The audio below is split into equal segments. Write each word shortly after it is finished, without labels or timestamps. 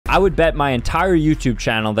I would bet my entire YouTube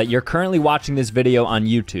channel that you're currently watching this video on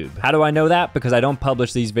YouTube. How do I know that? Because I don't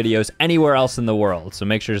publish these videos anywhere else in the world. So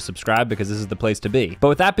make sure to subscribe because this is the place to be. But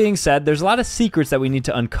with that being said, there's a lot of secrets that we need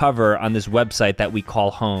to uncover on this website that we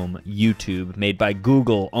call home, YouTube, made by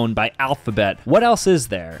Google, owned by Alphabet. What else is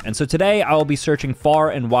there? And so today I will be searching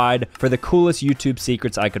far and wide for the coolest YouTube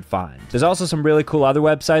secrets I could find. There's also some really cool other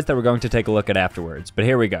websites that we're going to take a look at afterwards, but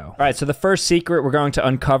here we go. All right, so the first secret we're going to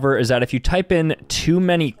uncover is that if you type in too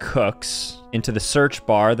many cooks into the search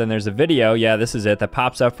bar, then there's a video, yeah, this is it, that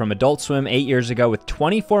pops up from Adult Swim 8 years ago with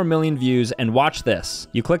 24 million views, and watch this.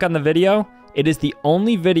 You click on the video, it is the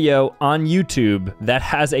only video on YouTube that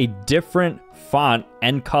has a different font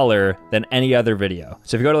and color than any other video.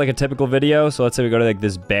 So if you go to like a typical video, so let's say we go to like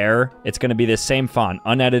this bear, it's gonna be the same font,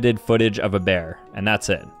 unedited footage of a bear, and that's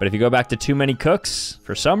it. But if you go back to Too Many Cooks,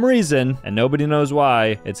 for some reason, and nobody knows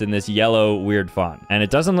why, it's in this yellow weird font. And it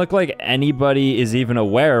doesn't look like anybody is even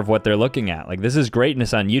aware of what they're looking at. Like, this is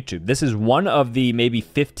greatness on YouTube. This is one of the maybe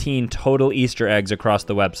 15 total Easter eggs across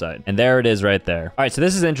the website. And there it is right there. All right, so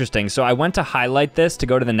this is interesting. So I went to highlight this to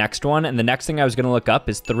go to the next one, and the next thing I was gonna look up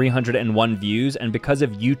is 301 views, and because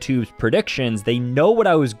of YouTube's predictions, they know what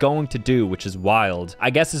I was going to do, which is wild. I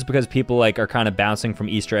guess it's because people like are kind of bouncing from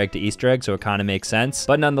Easter egg to Easter egg, so it kind of makes sense.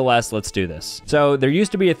 But nonetheless, let's do this. So there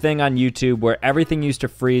used to be a thing on YouTube where everything used to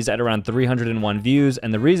freeze at around 301 views,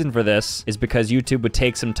 and the reason for this is because YouTube would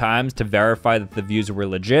take some time to verify that the views were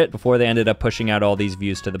legit before they ended up pushing out all these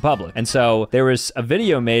views to the public. And so there was a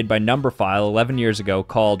video made by Numberphile 11 years ago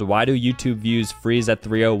called "Why Do YouTube Views Freeze at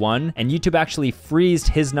 301?" And YouTube actually freezed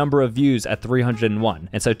his number of views at 301.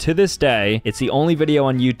 And so to this day, it's the only video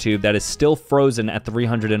on YouTube that is still frozen at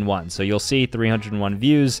 301. So you'll see 301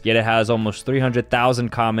 views, yet it has almost 300,000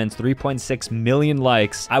 comments, 3.6 million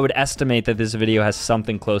likes. I would estimate that this video has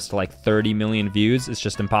something close to like 30 million views. It's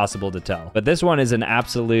just impossible to tell. But this one is an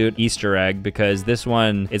absolute Easter egg because this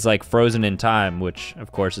one is like frozen in time, which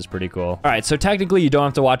of course is pretty cool. All right, so technically you don't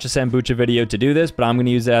have to watch a Sambucha video to do this, but I'm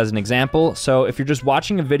gonna use it as an example. So if you're just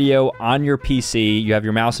watching a video on your PC, you have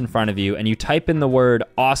your mouse in front of you, and you type in the word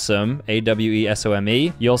awesome,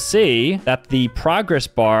 AWESOME, you'll see that the progress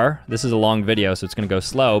bar, this is a long video, so it's gonna go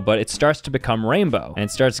slow, but it starts to become rainbow and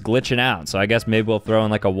it starts glitching out. So I guess maybe we'll throw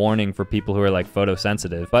in like a warning for people who are like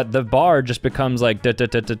photosensitive, but the bar just becomes like da da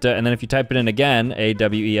da da da, and then if you type it in again,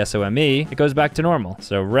 AWESOME, it goes back to normal.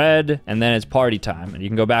 So red, and then it's party time. And you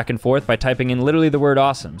can go back and forth by typing in literally the word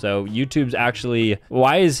awesome. So YouTube's actually,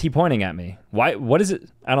 why is he pointing at me? Why, what is it?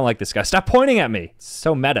 I don't like this guy. Stop pointing at me. It's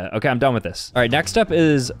so meta. Okay, I'm done with this. All right, next up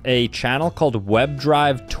is a channel called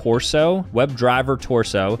WebDriver Torso.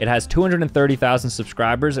 It has 230,000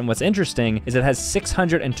 subscribers, and what's interesting is it has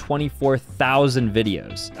 624,000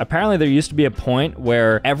 videos. Apparently, there used to be a point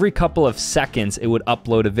where every couple of seconds it would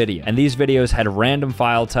upload a video, and these videos had random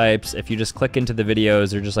file types. If you just click into the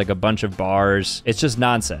videos, they're just like a bunch of bars. It's just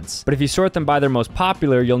nonsense. But if you sort them by their most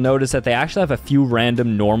popular, you'll notice that they actually have a few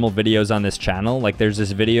random normal videos on this channel. Like there's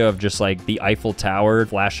this video of just like the Eiffel Tower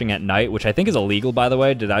flashing at night, which I think is illegal, by the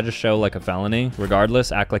way. Did I just show like a felony?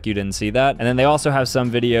 Regardless, act like you didn't see that. And then they also have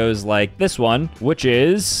some videos like this one, which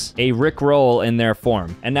is a Rickroll in their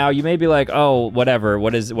form. And now you may be like, oh, whatever,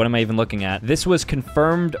 what am I even looking at? This was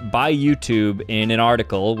confirmed by YouTube in an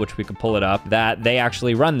article, which we could pull it up, that they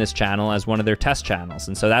actually run this channel as one of their test channels.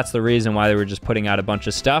 And so that's the reason why they were just putting out a bunch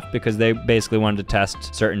of stuff, because they basically wanted to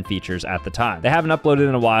test certain features at the time. They haven't uploaded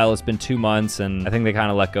in a while. It's been 2 months, and I think they kind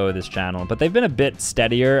of let go of this channel, but they've been a bit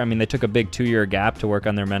steadier. I mean, they took a big 2-year gap to work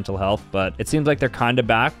on their mental health, but it seems like they're kind of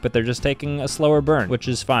back, but they're just taking a slower burn, which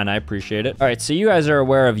is fine. I appreciate it. All right, so you guys are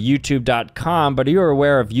aware of YouTube.com, but you are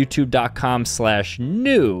aware of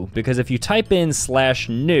YouTube.com/new, because if you type in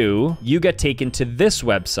 /new, you get taken to this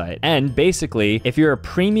website. And basically, if you're a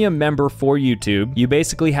premium member for YouTube, you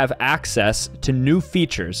basically have access to new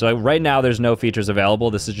features. So right now, there's no features available.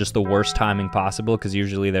 This is just the worst timing possible, because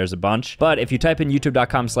usually there's a bunch. But if you type in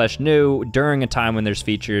YouTube.com/new during a time when there's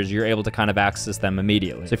features, you're able to kind of access them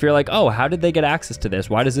immediately. So if you're like, oh, how did they get access to this?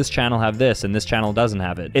 Why does this channel have this and this channel doesn't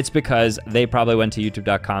have it? It's because they probably went to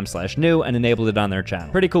YouTube.com/new and enabled it on their channel.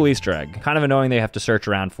 Pretty cool Easter egg. Kind of annoying they have to search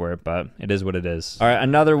around for it, but it is what it is. All right,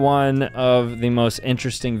 another one of the most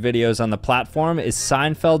interesting videos on the platform is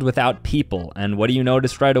Seinfeld without people. And what do you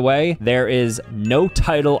notice right away? There is no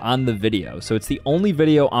title on the video. So it's the only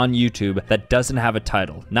video on YouTube that doesn't have a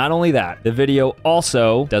title. Not only that, that. The video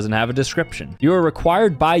also doesn't have a description. You are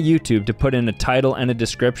required by YouTube to put in a title and a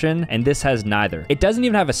description, and this has neither. It doesn't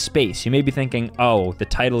even have a space. You may be thinking, oh, the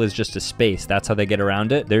title is just a space. That's how they get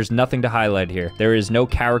around it. There's nothing to highlight here. There is no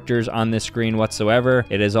characters on this screen whatsoever.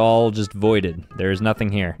 It is all just voided. There is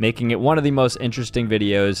nothing here, making it one of the most interesting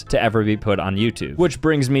videos to ever be put on YouTube. Which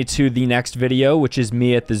brings me to the next video, which is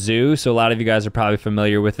me at the zoo. So a lot of you guys are probably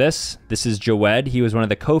familiar with this. This is Jawed. He was one of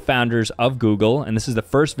the co-founders of Google, and this is the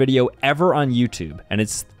first video ever on YouTube. And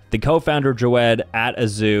it's the co-founder Jawed at a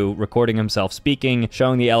zoo, recording himself speaking,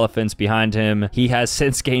 showing the elephants behind him. He has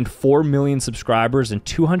since gained 4 million subscribers and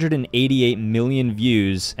 288 million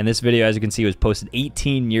views. And this video, as you can see, was posted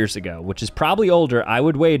 18 years ago, which is probably older, I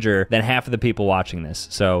would wager, than half of the people watching this.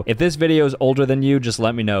 So if this video is older than you, just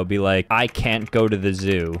let me know. Be like, I can't go to the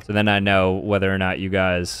zoo. So then I know whether or not you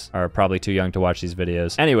guys are probably too young to watch these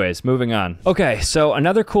videos. Anyways, moving on. Okay, so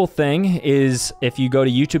another cool thing is if you go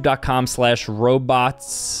to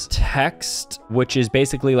youtube.com/robots text, which is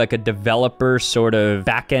basically like a developer sort of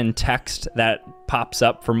backend text that pops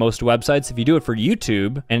up for most websites. If you do it for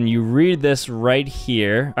YouTube and you read this right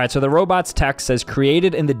here. All right, so the robots text says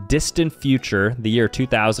created in the distant future, the year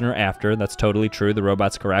 2000 or after. That's totally true. The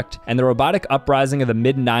robot's correct. And the robotic uprising of the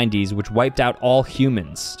mid-90s, which wiped out all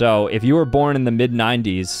humans. So if you were born in the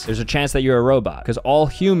mid-90s, there's a chance that you're a robot because all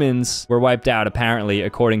humans were wiped out, apparently,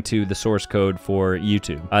 according to the source code for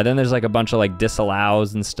YouTube. Then there's like a bunch of like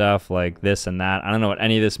disallows and stuff like this and that. I don't know what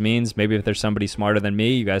any of this means. Maybe if there's somebody smarter than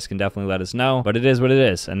me, you guys can definitely let us know. But it is what it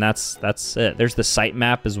is, and that's it. There's the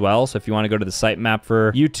sitemap as well, so if you want to go to the sitemap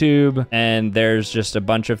for YouTube, and there's just a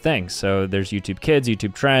bunch of things. So there's YouTube Kids,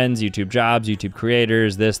 YouTube Trends, YouTube Jobs, YouTube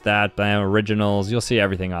Creators, this, that, bam, Originals. You'll see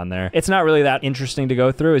everything on there. It's not really that interesting to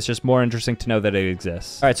go through. It's just more interesting to know that it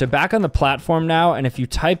exists. All right, so back on the platform now, and if you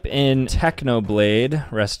type in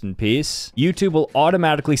Technoblade, rest in peace, YouTube will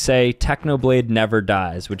automatically say Technoblade never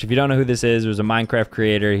dies, which if you don't know who this is, it was a Minecraft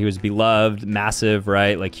creator. He was beloved, massive,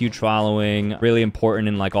 right? Like huge following, really important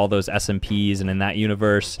in like all those SMPs and in that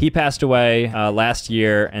universe. He passed away last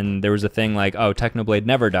year, and there was a thing like, oh, Technoblade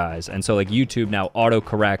never dies. And so like YouTube now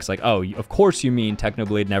auto-corrects like, oh, of course you mean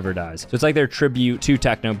Technoblade never dies. So it's like their tribute to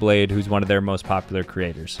Technoblade, who's one of their most popular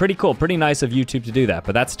creators. Pretty cool, pretty nice of YouTube to do that,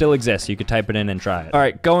 but that still exists. You could type it in and try it. All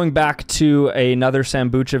right, going back to another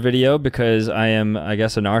Sambucha video because I am, I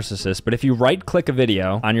guess, a narcissist, but if you right-click a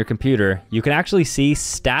video on your computer, you can actually see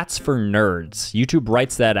stats for nerds. YouTube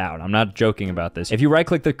writes that out. I'm not joking about this. If you right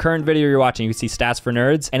click the current video you're watching, you can see stats for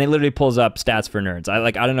nerds, and it literally pulls up stats for nerds.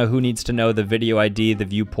 I don't know who needs to know the video ID, the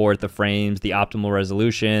viewport, the frames, the optimal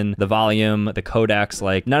resolution, the volume, the codecs.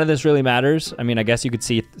 Like none of this really matters. I mean, I guess you could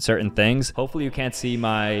see certain things. Hopefully you can't see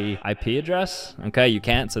my IP address. Okay, you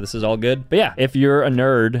can't, so this is all good. But yeah, if you're a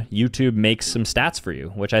nerd, YouTube makes some stats for you,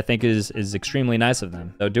 which I think is extremely nice of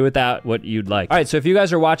them. So do with that what you'd like. All right, so if you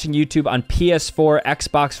guys are watching YouTube on PS4,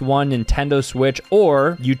 Xbox One, Nintendo Switch,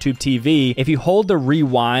 or YouTube TV, if you hold the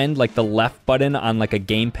rewind, like the left button on like a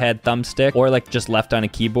gamepad thumbstick, or like just left on a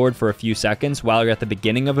keyboard for a few seconds while you're at the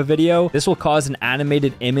beginning of a video, this will cause an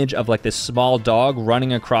animated image of like this small dog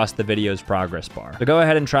running across the video's progress bar. So go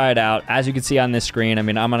ahead and try it out. As you can see on this screen, I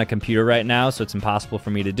mean, I'm on a computer right now, so it's impossible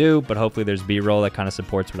for me to do, but hopefully there's B-roll that kind of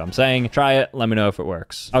supports what I'm saying. Try it, let me know if it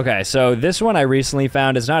works. Okay, so this one I recently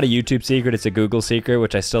found. It's not a YouTube secret, it's a Google secret,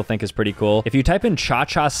 which I still think is pretty cool. If you type in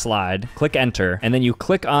cha-cha slide, click enter, and then you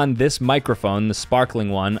click on this microphone, the sparkling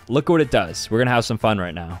one, look what it does. We're gonna have some fun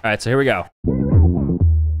right now. All right, so here we go.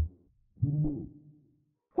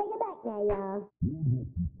 Take it back now, y'all.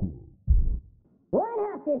 One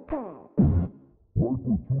half this time. Left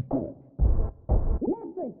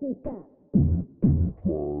foot two steps.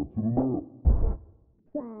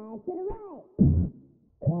 Slide to the right.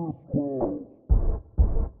 Crisscross.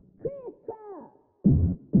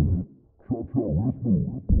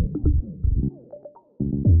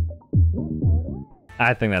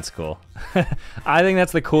 I think that's cool. I think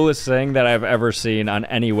that's the coolest thing that I've ever seen on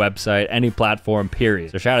any website, any platform, period.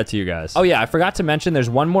 So shout out to you guys. Oh yeah, I forgot to mention there's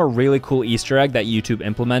one more really cool Easter egg that YouTube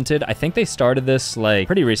implemented. I think they started this like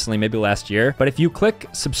pretty recently, maybe last year. But if you click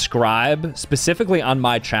subscribe specifically on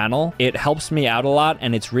my channel, it helps me out a lot,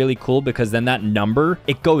 and it's really cool because then that number,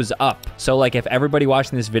 it goes up. So like if everybody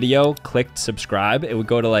watching this video clicked subscribe, it would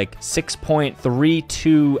go to like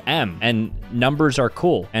 6.32M. And numbers are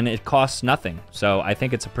cool and it costs nothing. So I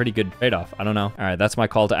think it's a pretty good trade-off. I don't know. All right, that's my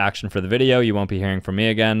call to action for the video. You won't be hearing from me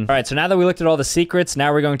again. All right, so now that we looked at all the secrets,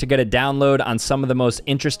 now we're going to get a download on some of the most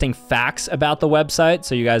interesting facts about the website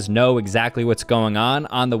so you guys know exactly what's going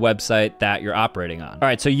on the website that you're operating on. All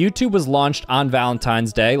right, so YouTube was launched on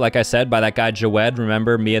Valentine's Day, like I said, by that guy Jawed,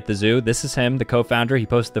 remember, Me at the Zoo? This is him, the co-founder. He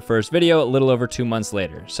posted the first video a little over 2 months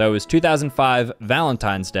later. So it was 2005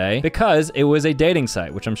 Valentine's Day because it was a dating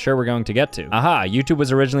site, which I'm sure we're going to get to. Aha, YouTube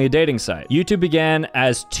was originally a dating site. YouTube began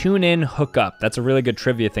as TuneIn Hookup. That's a really good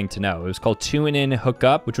trivia thing to know. It was called TuneIn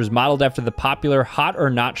Hookup, which was modeled after the popular Hot or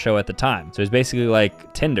Not show at the time. So it's basically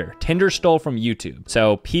like Tinder. Tinder stole from YouTube.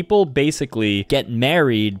 So people basically get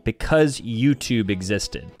married because YouTube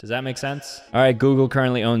existed. Does that make sense? All right, Google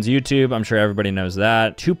currently owns YouTube. I'm sure everybody knows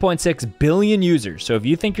that. 2.6 billion users. So if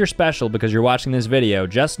you think you're special because you're watching this video,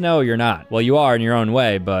 just know you're not. Well, you are in your own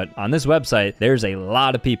way, but on this website, there's a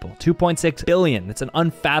lot of people. 2.6 billion. It's an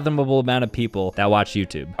unfathomable amount of people that watch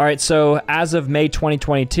YouTube. All right, so as of May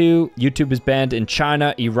 2022, YouTube is banned in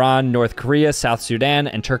China, Iran, North Korea, South Sudan,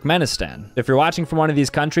 and Turkmenistan. If you're watching from one of these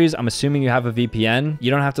countries, I'm assuming you have a VPN.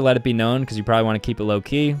 You don't have to let it be known because you probably want to keep it low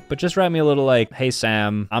key, but just write me a little like, hey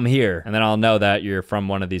Sam, I'm here. And then I'll know that you're from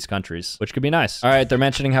one of these countries, which could be nice. All right, they're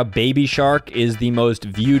mentioning how Baby Shark is the most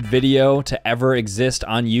viewed video to ever exist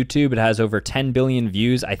on YouTube. It has over 10 billion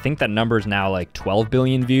views. I think that number is now like 12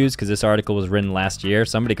 billion views because this article was written last year.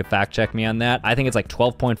 Somebody could fact check me on that. I think it's like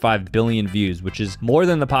 12.5 billion views, which is more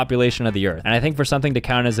than the population of the earth. And I think for something to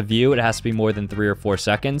count as a view, it has to be more than 3 or 4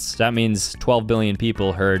 seconds. So that means 12 billion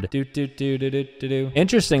people heard do do do do do do do.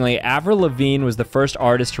 Interestingly, Avril Lavigne was the first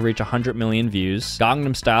artist to reach 100 million views.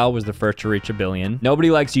 Gangnam Style was the first to reach 1 billion. Nobody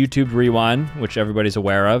Likes YouTube Rewind, which everybody's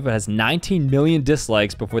aware of. It has 19 million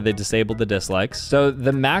dislikes before they disabled the dislikes. So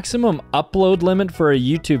the maximum upload limit for a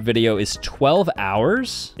YouTube video is 12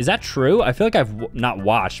 hours. Is that true? I feel like I've not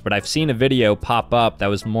watched, but I've seen a video pop up that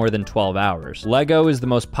was more than 12 hours. Lego is the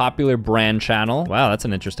most popular brand channel. Wow, that's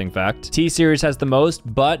an interesting fact. T-Series has the most,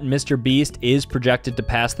 but Mr. Beast is projected to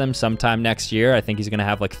pass them sometime next year. I think he's gonna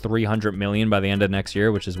have like 300 million by the end of next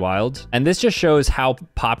year, which is wild. And this just shows how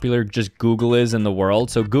popular just Google is in the world.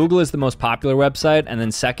 So Google is the most popular website, and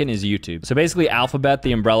then second is YouTube. So basically Alphabet,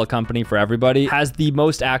 the umbrella company for everybody, has the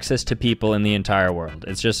most access to people in the entire world.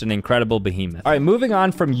 It's just an incredible behemoth. All right, moving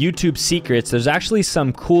on from YouTube secrets, there's actually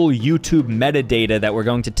some cool YouTube metadata that we're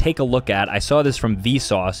going to take a look at. I saw this from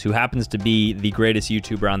Vsauce, who happens to be the greatest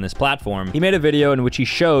YouTuber on this platform. He made a video in which he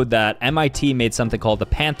showed that MIT made something called the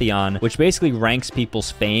Pantheon, which basically ranks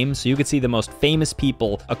people's fame. So you could see the most famous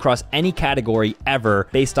people across any category ever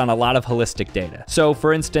based on a lot of holistic data. So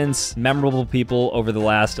for instance, memorable people over the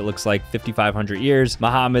last, it looks like 5,500 years,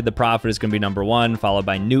 Muhammad the Prophet is gonna be #1, followed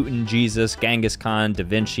by Newton, Jesus, Genghis Khan, Da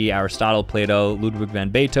Vinci, Aristotle, Plato, Ludwig van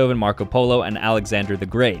Beethoven, Marco Polo, and Alexander the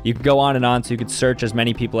Great. You can go on and on, so you could search as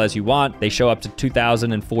many people as you want. They show up to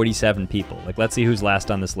 2,047 people. Like, let's see who's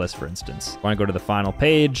last on this list, for instance. I wanna go to the final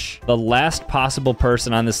page. The last possible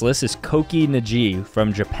person on this list is Koki Naji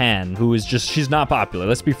from Japan, who is just, she's not popular.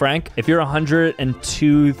 Let's be frank. If you're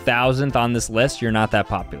 102,000th on this list, you're not that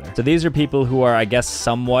popular. So these are people who are, I guess,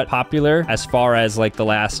 somewhat popular as far as like the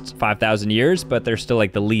last 5,000 years, but they're still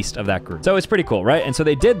like the least of that group. So it's pretty cool, right? And so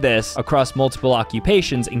they did this across multiple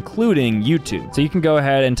occupations, including YouTube. So you can go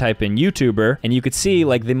ahead and type in YouTuber, and you could see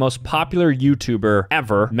like the most popular YouTuber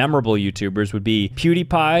ever, memorable YouTubers would be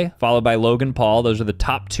PewDiePie, followed by Logan Paul. Those are the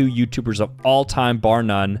top 2 YouTubers of all time, bar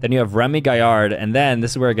none. Then you have Remy Gaillard, and then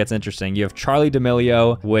this is where it gets interesting. You have Charlie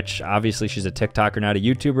D'Amelio, which obviously she's a TikToker, not a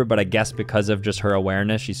YouTuber, but I guess because of just her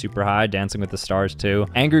awareness, she's super high. Dancing with the Stars too.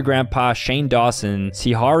 Angry Grandpa, Shane Dawson,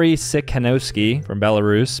 Sihari Sikhanowski from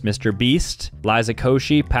Belarus, Mr. Beast, Liza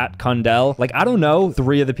Koshy, Pat Condell. Like, I don't know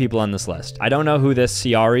 3 of the people on this list. I don't know who this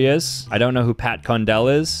Sihari is. I don't know who Pat Condell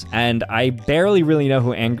is. And I barely really know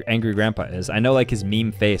who Angry Grandpa is. I know like his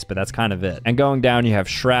meme face, but that's kind of it. And going down, you have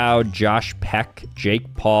Shroud, Josh Peck,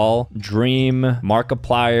 Jake Paul, Dream,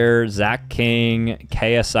 Markiplier, Zach King,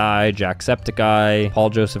 KSI, Jacksepticeye, Paul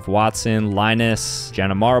Joseph Watson, Linus,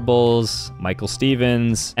 Jenna Marbles, Michael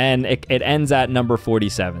Stevens, and it ends at number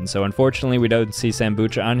 47. So unfortunately, we don't see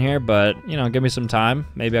Sambucha on here, but you know, give me some time.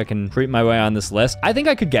 Maybe I can creep my way on this list. I think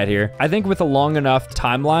I could get here. I think with a long enough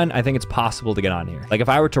timeline, I think it's possible to get on here. Like if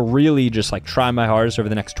I were to really just like try my hardest over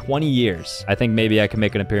the next 20 years, I think maybe I can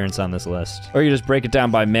make an appearance on this list. Or you just break it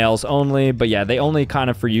down by males only. But yeah, they only kind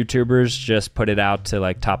of for YouTubers just put it out to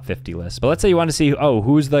like top 50 lists. But let's say you want to see, oh,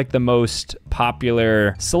 who's like the most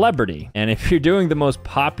popular celebrity. And if you're doing the most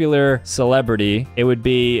popular celebrity, it would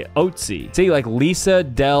be Otzi. See, like Lisa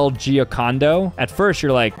Del Giocondo. At first,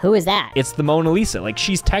 you're like, Who is that? it's the Mona Lisa. Like,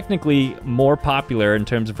 she's technically more popular in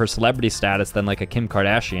terms of her celebrity status than like a Kim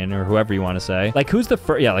Kardashian or whoever you want to say. Like, who's the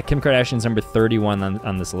first? Yeah, like Kim Kardashian's number 31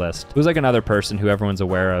 on this list. Who's like another person who everyone's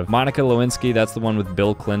aware of? Monica Lewinsky, that's the one with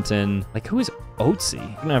Bill Clinton. Like, who is Otzi?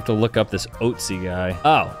 I'm gonna have to look up this Otzi guy.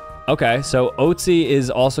 Oh. Okay, so Otzi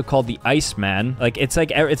is also called the Iceman. Like, it's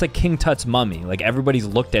like King Tut's mummy. Like, everybody's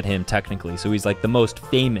looked at him technically, so he's like the most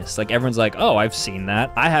famous. Like, everyone's like, oh, I've seen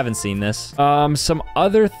that. I haven't seen this. Some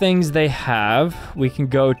other things they have, we can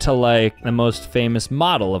go to like the most famous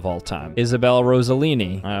model of all time, Isabella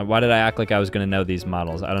Rossellini. Why did I act like I was gonna know these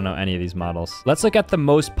models? I don't know any of these models. Let's look at the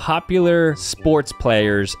most popular sports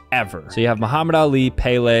players ever. So you have Muhammad Ali,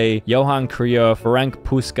 Pele, Johan Cruyff, Ferenc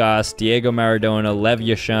Puskas, Diego Maradona, Lev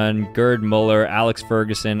Yashin, Gerd Muller, Alex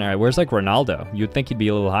Ferguson. All right, where's like Ronaldo? You'd think he'd be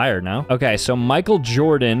a little higher, no? Okay, so Michael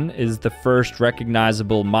Jordan is the first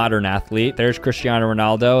recognizable modern athlete. There's Cristiano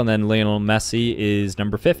Ronaldo, and then Lionel Messi is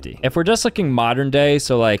number 50. If we're just looking modern day,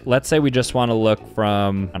 so like, let's say we just want to look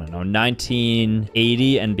from, I don't know,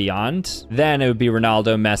 1980 and beyond, then it would be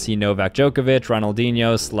Ronaldo, Messi, Novak Djokovic,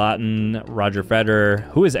 Ronaldinho, Zlatan, Roger Federer.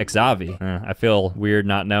 Who is Xavi? I feel weird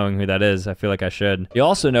not knowing who that is. I feel like I should. You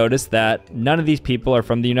also notice that none of these people are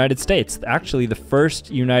from the United States. Actually, the first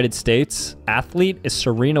United States athlete is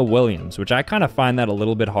Serena Williams, which I kind of find that a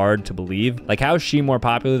little bit hard to believe. Like, how is she more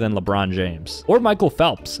popular than LeBron James? Or Michael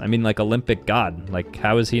Phelps? I mean, like, Olympic god. Like,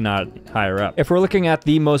 how is he not higher up? If we're looking at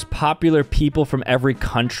the most popular people from every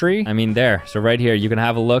country, I mean, there. So right here, you can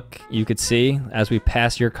have a look. You could see as we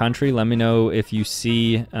pass your country. Let me know if you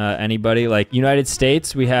see anybody. Like, United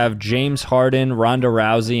States, we have James Harden, Ronda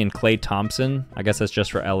Rousey, and Klay Thompson. I guess that's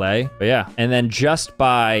just for LA. But yeah. And then just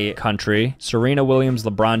by country, Serena Williams,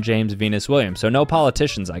 LeBron James, Venus Williams. So no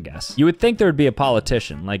politicians, I guess. You would think there would be a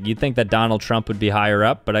politician. Like, you'd think that Donald Trump would be higher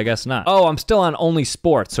up, but I guess not. Oh, I'm still on only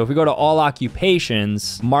sports. So if we go to all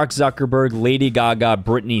occupations, Mark Zuckerberg, Lady Gaga,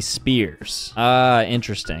 Britney Spears.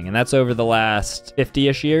 Interesting. And that's over the last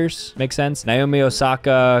 50-ish years. Makes sense. Naomi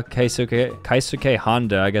Osaka, Keisuke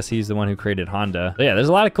Honda. I guess he's the one who created Honda. But yeah, there's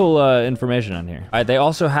a lot of cool information on here. All right, they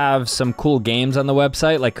also have some cool games on the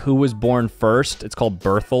website, like who was born first. It's called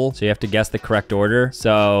Birthful. So you have to guess the correct order.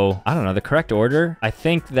 So I don't know the correct order. I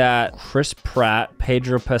think that Chris Pratt,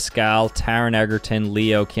 Pedro Pascal, Taron Egerton,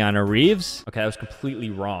 Leo, Keanu Reeves. Okay, that was completely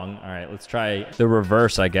wrong. All right, let's try the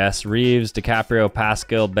reverse, I guess. Reeves, DiCaprio,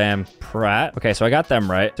 Pascal, Bam, Pratt. Okay, so I got them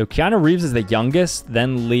right. So Keanu Reeves is the youngest,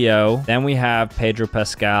 then Leo, then we have Pedro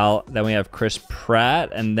Pascal, then we have Chris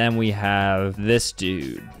Pratt, and then we have this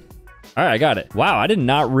dude. All right, I got it. Wow, I did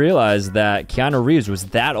not realize that Keanu Reeves was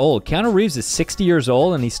that old. Keanu Reeves is 60 years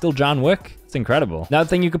old and he's still John Wick. It's incredible. Another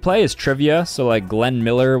thing you could play is trivia. So like Glenn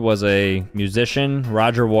Miller was a musician.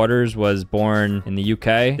 Roger Waters was born in the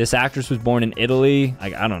UK. This actress was born in Italy.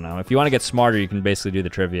 I don't know. If you want to get smarter, you can basically do the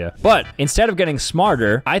trivia. But instead of getting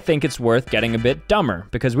smarter, I think it's worth getting a bit dumber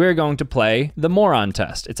because we're going to play the moron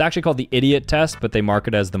test. It's actually called the idiot test, but they mark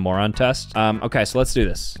it as the moron test. Okay, so let's do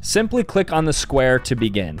this. Simply click on the square to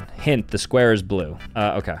begin. Hint, the square is blue.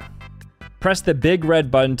 Okay. Press the big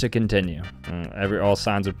red button to continue. All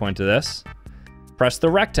signs would point to this. Press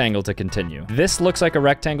the rectangle to continue. This looks like a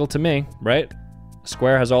rectangle to me, right?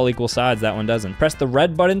 Square has all equal sides, that one doesn't. Press the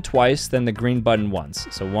red button twice, then the green button once.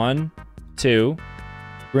 So 1, 2,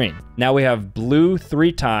 green. Now we have blue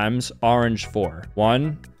 3 times, orange 4.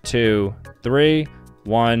 1, 2, 3,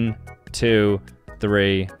 1, 2,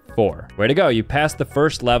 3, 4. Way to go, you passed the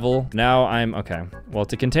first level. Now okay. Well,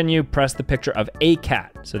 to continue, press the picture of a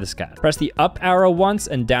cat. So this cat. Press the up arrow once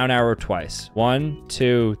and down arrow twice. 1,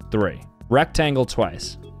 2, 3. Rectangle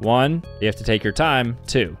twice. 1, you have to take your time.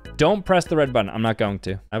 2, don't press the red button. I'm not going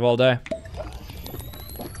to. I have all day.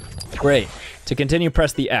 Great. To continue,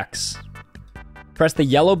 press the X. Press the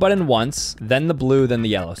yellow button once, then the blue, then the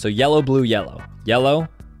yellow. So yellow, blue, yellow. Yellow,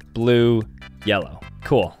 blue, yellow.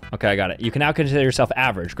 Cool. Okay, I got it. You can now consider yourself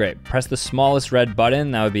average. Great. Press the smallest red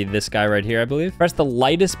button. That would be this guy right here, I believe. Press the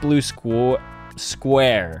lightest blue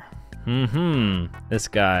square. This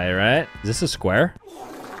guy, right? Is this a square?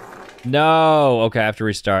 No. Okay, I have to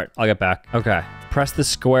restart. I'll get back. Okay. Press the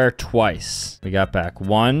square twice. We got back.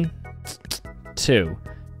 1, 2.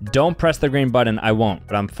 Don't press the green button. I won't,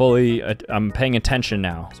 but I'm paying attention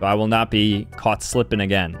now, so I will not be caught slipping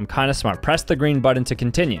again. I'm kind of smart. Press the green button to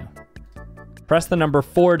continue. Press the number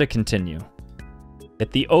 4 to continue. Hit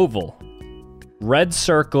the oval. Red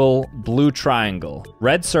circle, blue triangle.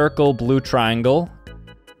 Red circle, blue triangle.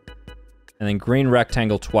 And then green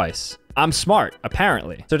rectangle twice. I'm smart,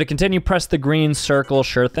 apparently. So to continue, press the green circle,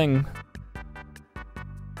 sure thing.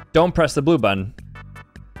 Don't press the blue button.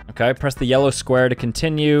 Okay, press the yellow square to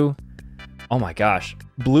continue. Oh my gosh.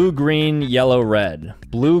 Blue, green, yellow, red.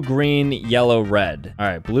 Blue, green, yellow, red. All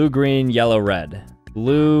right, blue, green, yellow, red.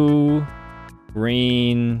 Blue,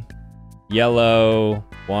 green, yellow,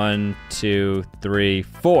 1, 2, 3,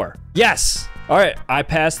 4. Yes! All right, I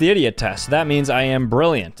passed the idiot test. That means I am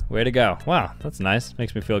brilliant. Way to go. Wow, that's nice.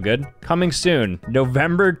 Makes me feel good. Coming soon,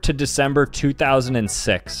 November to December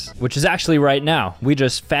 2006, which is actually right now. We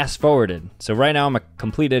just fast forwarded. So right now I'm a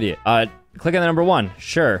complete idiot. Click on the number 1,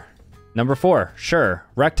 sure. Number 4, sure.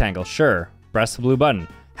 Rectangle, sure. Press the blue button.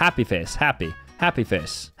 Happy face, happy. Happy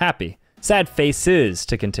face, happy. Sad faces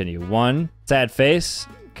to continue. 1, sad face,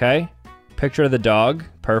 okay. Picture of the dog,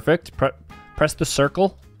 perfect. Press the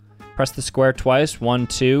circle. Press the square twice. 1,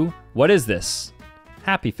 2. What is this?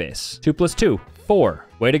 Happy face. 2 + 2, 4.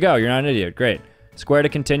 Way to go, you're not an idiot, great. Square to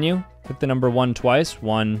continue. Click the number 1 twice.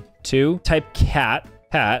 1, 2. Type cat,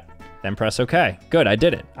 then press OK. Good, I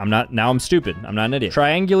did it. Now I'm stupid, I'm not an idiot.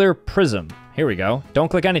 Triangular prism, here we go. Don't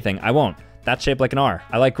click anything, I won't. That's shaped like an R.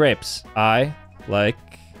 I like grapes. I like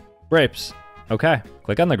grapes. Okay,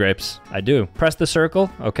 click on the grapes. I do. Press the circle,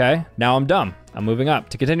 okay. Now I'm dumb. I'm moving up.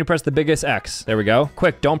 To continue, press the biggest X. There we go.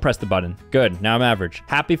 Quick, don't press the button. Good, now I'm average.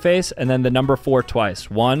 Happy face, and then the number 4 twice.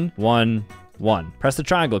 1, 1, 1. Press the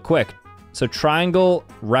triangle, quick. So triangle,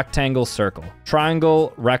 rectangle, circle.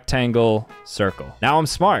 Triangle, rectangle, circle. Now I'm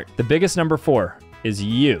smart. The biggest number 4 is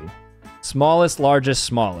U. Smallest, largest,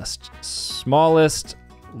 smallest. Smallest,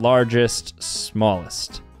 largest,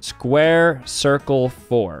 smallest. Square, circle,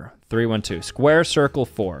 4. 3, 1, 2. Square, circle,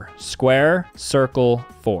 4. Square, circle,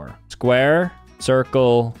 4. Square,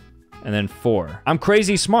 circle, and then 4. I'm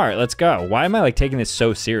crazy smart. Let's go. Why am I like taking this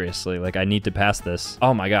so seriously? Like I need to pass this.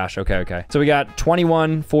 Oh my gosh. Okay. So we got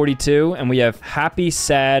 21, 42, and we have happy,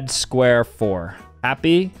 sad, square, 4.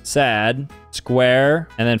 Happy, sad, square,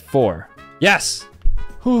 and then 4. Yes.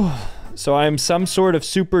 Whew. So I'm some sort of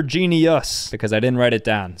super genius because I didn't write it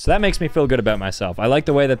down. So that makes me feel good about myself. I like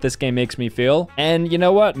the way that this game makes me feel. And you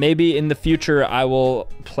know what? Maybe in the future, I will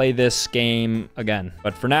play this game again.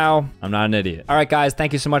 But for now, I'm not an idiot. All right, guys,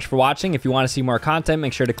 thank you so much for watching. If you want to see more content,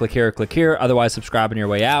 make sure to click here or click here. Otherwise, subscribe on your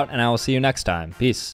way out, and I will see you next time. Peace.